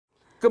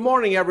Good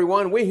morning,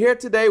 everyone. We're here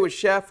today with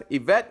Chef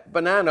Yvette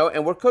Bonanno,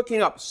 and we're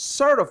cooking up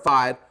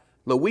certified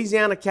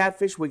Louisiana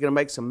catfish. We're going to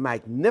make some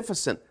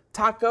magnificent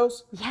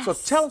tacos. Yes. So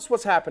tell us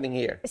what's happening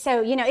here.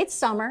 So, it's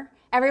summer.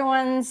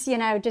 Everyone's,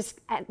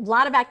 just a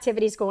lot of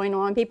activities going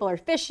on. People are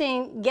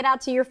fishing. Get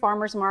out to your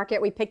farmer's market.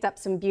 We picked up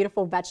some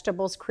beautiful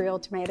vegetables, Creole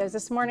tomatoes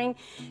this morning.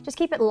 Just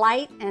keep it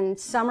light and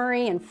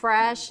summery and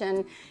fresh,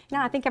 and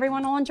I think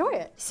everyone will enjoy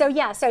it. So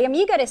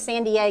you go to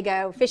San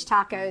Diego, fish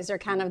tacos are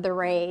kind of the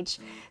rage.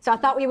 So I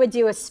thought we would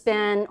do a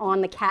spin on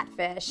the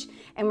catfish,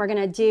 and we're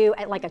gonna do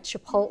like a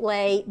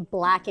chipotle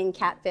blackened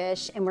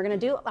catfish, and we're gonna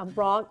do a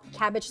raw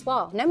cabbage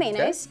slaw, no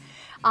mayonnaise. Okay.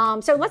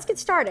 So let's get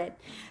started.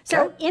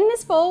 So in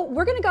this bowl,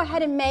 we're gonna go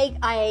ahead and make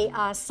a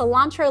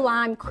cilantro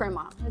lime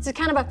crema. It's a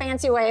kind of a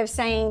fancy way of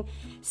saying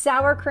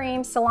sour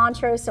cream,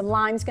 cilantro, some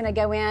lime's gonna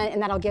go in,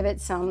 and that'll give it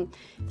some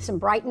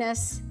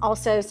brightness.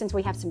 Also, since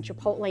we have some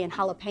chipotle and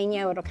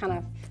jalapeno, it'll kind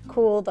of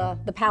cool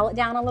the palate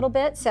down a little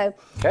bit. So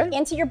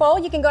into your bowl,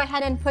 you can go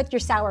ahead and put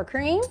your sour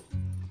cream.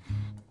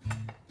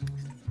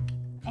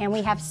 And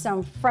we have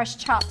some fresh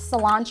chopped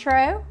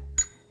cilantro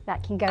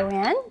that can go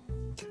in.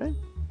 Okay.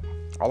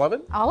 All of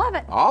it? All of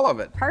it. All of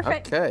it.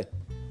 Perfect. Okay.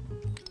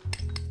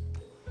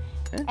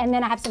 And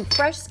then I have some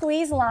fresh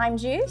squeezed lime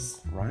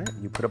juice. Right.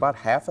 You put about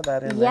half of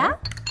that in there. Yeah.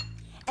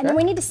 And then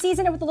we need to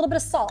season it with a little bit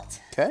of salt.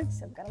 Okay.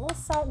 So we've got a little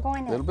salt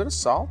going in. A little bit of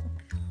salt.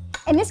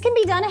 And this can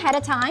be done ahead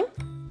of time.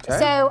 Okay.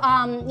 So,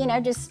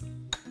 just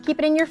keep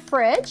it in your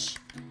fridge.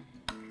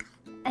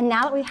 And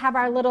now that we have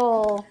our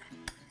little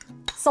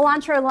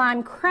cilantro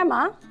lime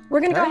crema, we're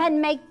going to go ahead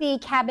and make the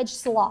cabbage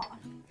slaw.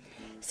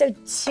 So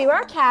to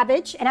our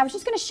cabbage, and I was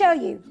just going to show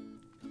you,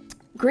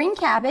 green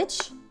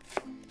cabbage.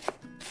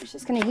 I'm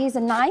just going to use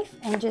a knife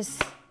and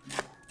just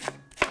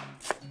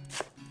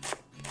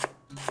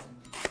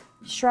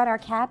shred our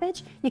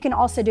cabbage. You can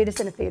also do this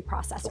in a food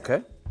processor.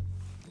 Okay.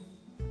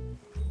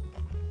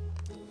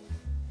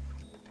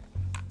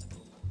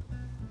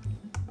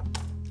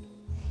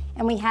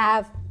 And we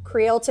have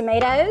Creole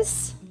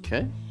tomatoes.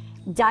 Okay.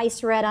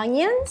 Diced red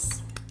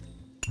onions.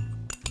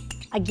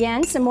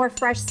 Again, some more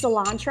fresh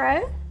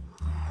cilantro.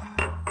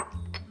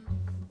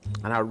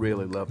 And I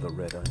really love the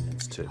red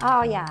onions too.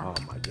 Oh yeah. Oh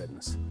my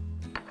goodness.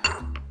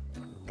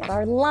 Got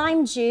our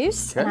lime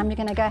juice, and I'm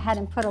gonna go ahead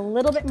and put a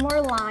little bit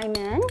more lime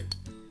in.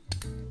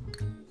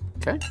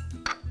 Okay.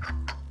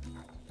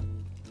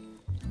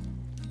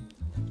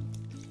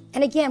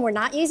 And again, we're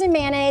not using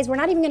mayonnaise. We're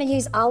not even gonna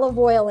use olive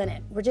oil in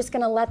it. We're just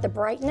gonna let the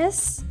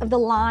brightness of the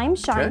lime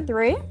shine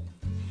through.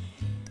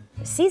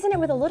 Season it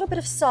with a little bit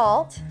of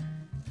salt.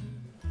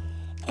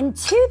 And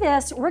to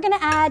this, we're gonna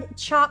add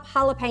chopped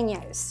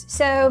jalapenos.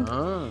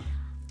 So,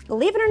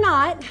 believe it or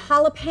not,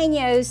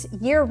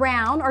 jalapenos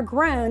year-round are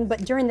grown,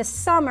 but during the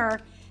summer,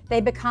 they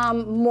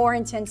become more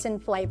intense in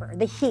flavor.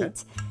 The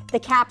heat, the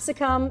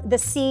capsicum, the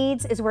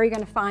seeds is where you're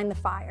gonna find the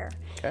fire.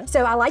 Okay.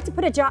 So I like to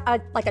put a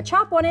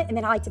chop on it, and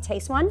then I like to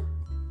taste one.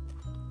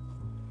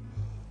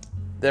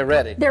 They're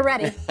ready. They're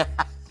ready.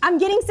 I'm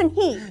getting some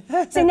heat.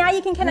 So now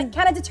you can kind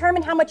of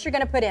determine how much you're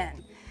gonna put in.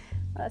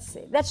 Let's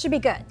see, that should be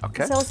good.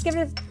 Okay. So let's give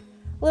it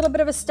a little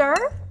bit of a stir.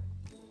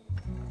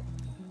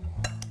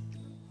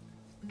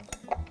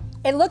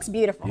 It looks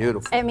beautiful.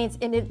 Beautiful. I mean,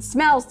 and it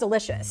smells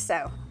delicious.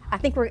 So I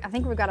think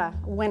we've got a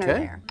winner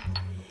there.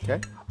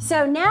 Okay.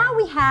 So now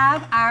we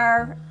have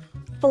our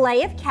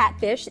fillet of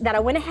catfish that I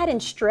went ahead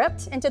and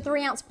stripped into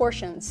 3-ounce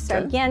portions. So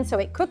again, so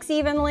it cooks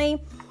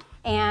evenly.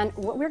 And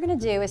what we're gonna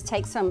do is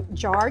take some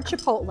jarred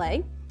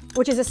chipotle,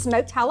 which is a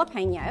smoked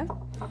jalapeno,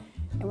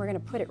 and we're gonna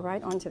put it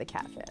right onto the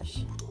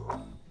catfish.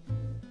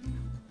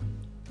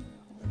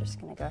 We're just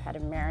gonna go ahead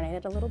and marinate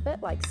it a little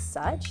bit like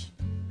such.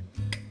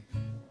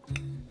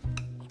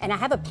 And I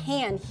have a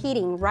pan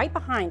heating right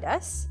behind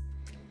us.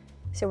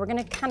 So we're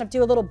gonna kind of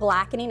do a little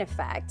blackening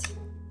effect.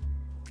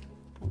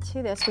 And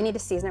to this, we need to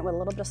season it with a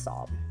little bit of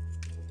salt.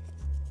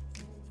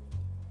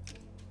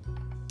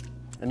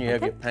 And you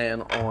have your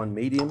pan on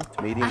medium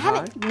to medium high? I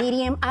have it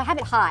medium, I have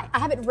it high. I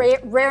have it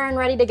rare and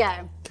ready to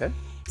go. Okay.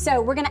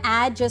 So we're gonna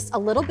add just a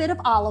little bit of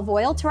olive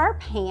oil to our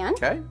pan.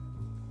 Okay.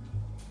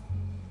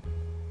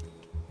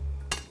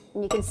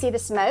 And you can see the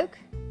smoke.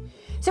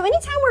 So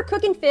anytime we're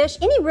cooking fish,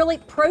 any really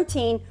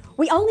protein,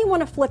 we only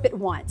want to flip it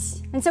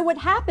once. And so what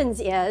happens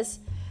is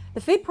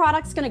the food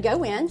product's going to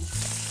go in,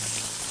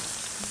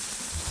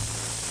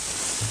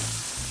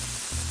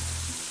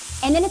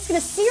 and then it's going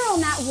to sear on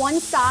that one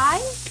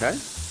side. Okay.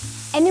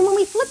 And then when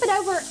we flip it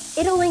over,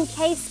 it'll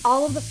encase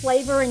all of the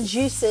flavor and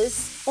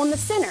juices on the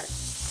center.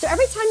 So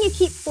every time you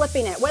keep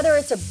flipping it, whether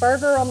it's a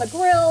burger on the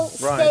grill,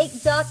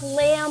 steak, duck,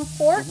 lamb,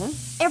 pork,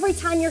 every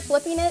time you're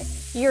flipping it,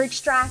 you're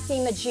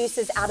extracting the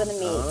juices out of the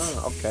meat.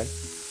 Ah, okay.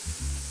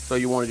 So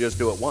you want to just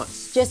do it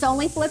once? Just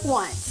only flip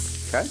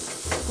once. Okay.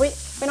 We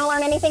don't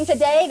learn anything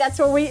today. That's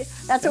what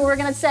we're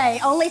gonna say.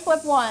 Only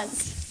flip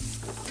once.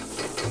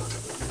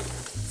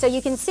 So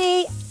you can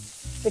see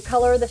the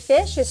color of the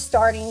fish is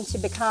starting to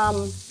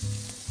become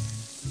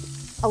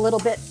a little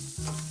bit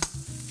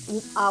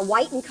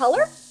white in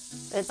color.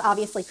 It's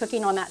obviously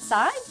cooking on that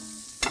side.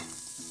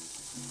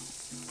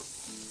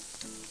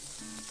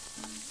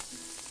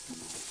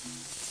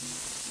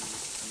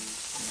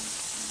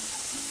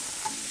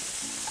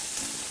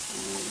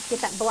 Get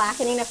that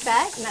blackening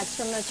effect, and that's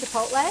from the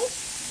chipotle.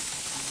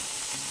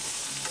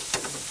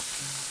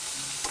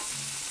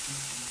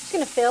 Just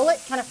gonna feel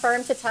it, kind of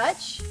firm to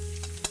touch.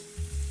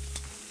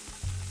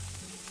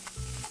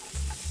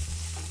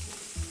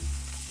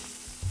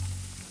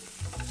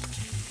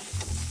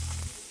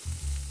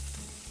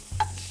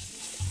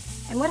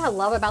 And what I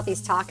love about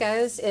these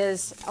tacos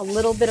is a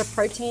little bit of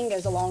protein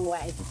goes a long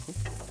way.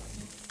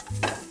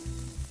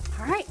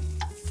 All right.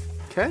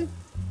 Okay.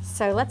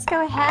 So let's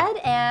go ahead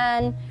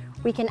and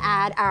we can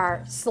add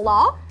our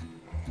slaw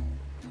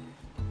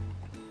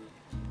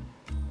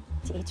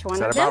to each one of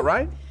them. Is that about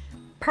right?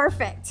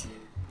 Perfect.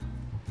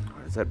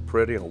 Is that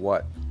pretty or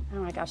what? Oh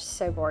my gosh,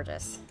 so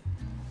gorgeous.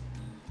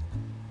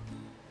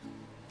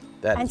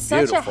 That's and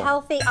beautiful. such a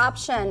healthy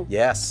option.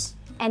 Yes.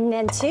 And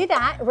then to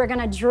that, we're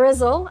gonna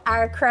drizzle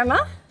our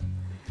crema.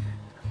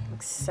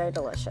 Looks so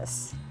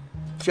delicious.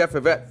 Chef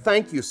Yvette,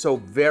 thank you so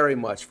very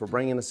much for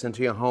bringing us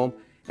into your home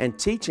and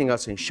teaching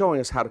us and showing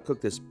us how to cook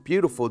this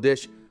beautiful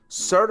dish,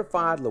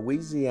 certified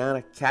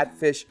Louisiana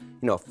catfish,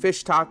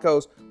 fish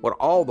tacos with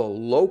all the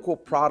local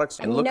products.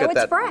 And look you know at it's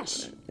that.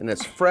 fresh. And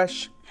it's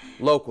fresh,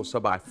 local. So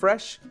buy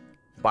fresh,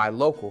 buy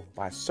local,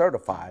 buy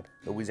certified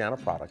Louisiana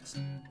products.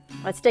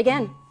 Let's dig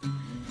in.